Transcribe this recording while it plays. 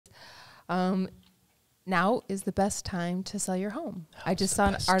Now is the best time to sell your home. I just saw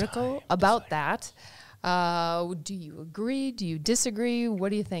an article about that. Do you agree? Do you disagree? What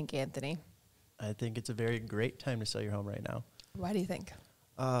do you think, Anthony? I think it's a very great time to sell your home right now. Why do you think?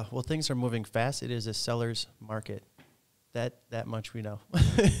 Well, things are moving fast. It is a seller's market. That much we know.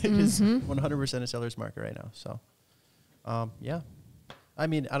 It is 100% a seller's market right now. So, yeah. I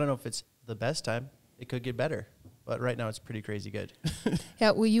mean, I don't know if it's the best time. It could get better. But right now it's pretty crazy good. Yeah,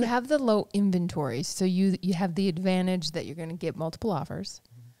 well, you have the low inventory, so you have the advantage that you're going to get multiple offers.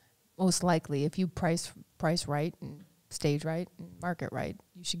 Most likely, if you price right and stage right and market right,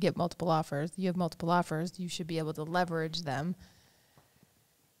 you should get multiple offers. You have multiple offers, you should be able to leverage them.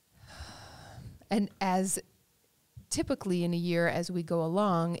 And as typically in a year as we go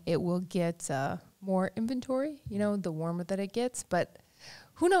along, it will get more inventory, you know, the warmer that it gets. But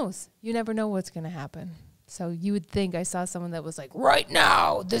who knows? You never know what's going to happen. So you would think, I saw someone that was like, right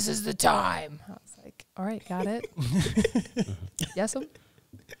now, this is the time. I was like, all right, got it. Yes,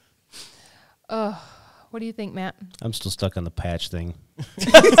 what do you think, Matt? I'm still stuck on the patch thing.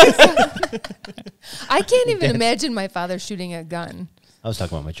 I can't even imagine my father shooting a gun. I was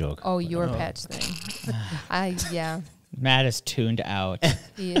talking about my joke. Oh, your patch thing. Yeah. Matt is tuned out.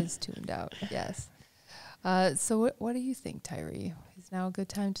 He is tuned out, yes. So what do you think, Tyree? Is now a good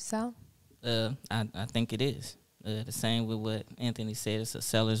time to sell? I think it is. The same with what Anthony said. It's a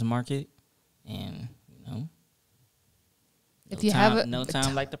seller's market, and you know, if you have no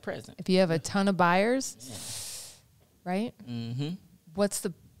time like the present. If you have a ton of buyers, right? Mm-hmm. What's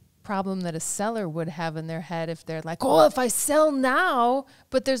the problem that a seller would have in their head if they're like, "Oh, if I sell now,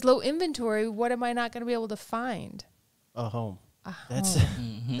 but there's low inventory, what am I not going to be able to find?" A home. That's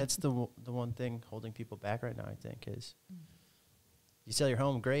that's the one thing holding people back right now. I think is. You sell your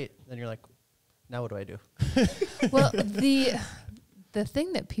home, great. Then you're like, now what do I do? Well, the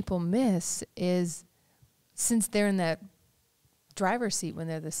thing that people miss is, since they're in that driver's seat when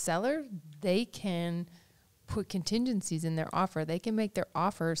they're the seller, they can put contingencies in their offer. They can make their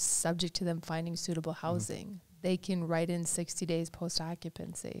offer subject to them finding suitable housing. They can write in 60 days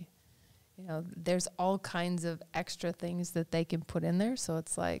post-occupancy. You know, there's all kinds of extra things that they can put in there. So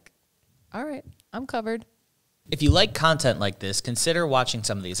it's like, all right, I'm covered. If you like content like this, consider watching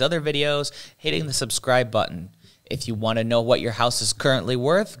some of these other videos, hitting the subscribe button. If you want to know what your house is currently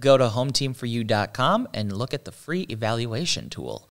worth, go to hometeamforyou.com and look at the free evaluation tool.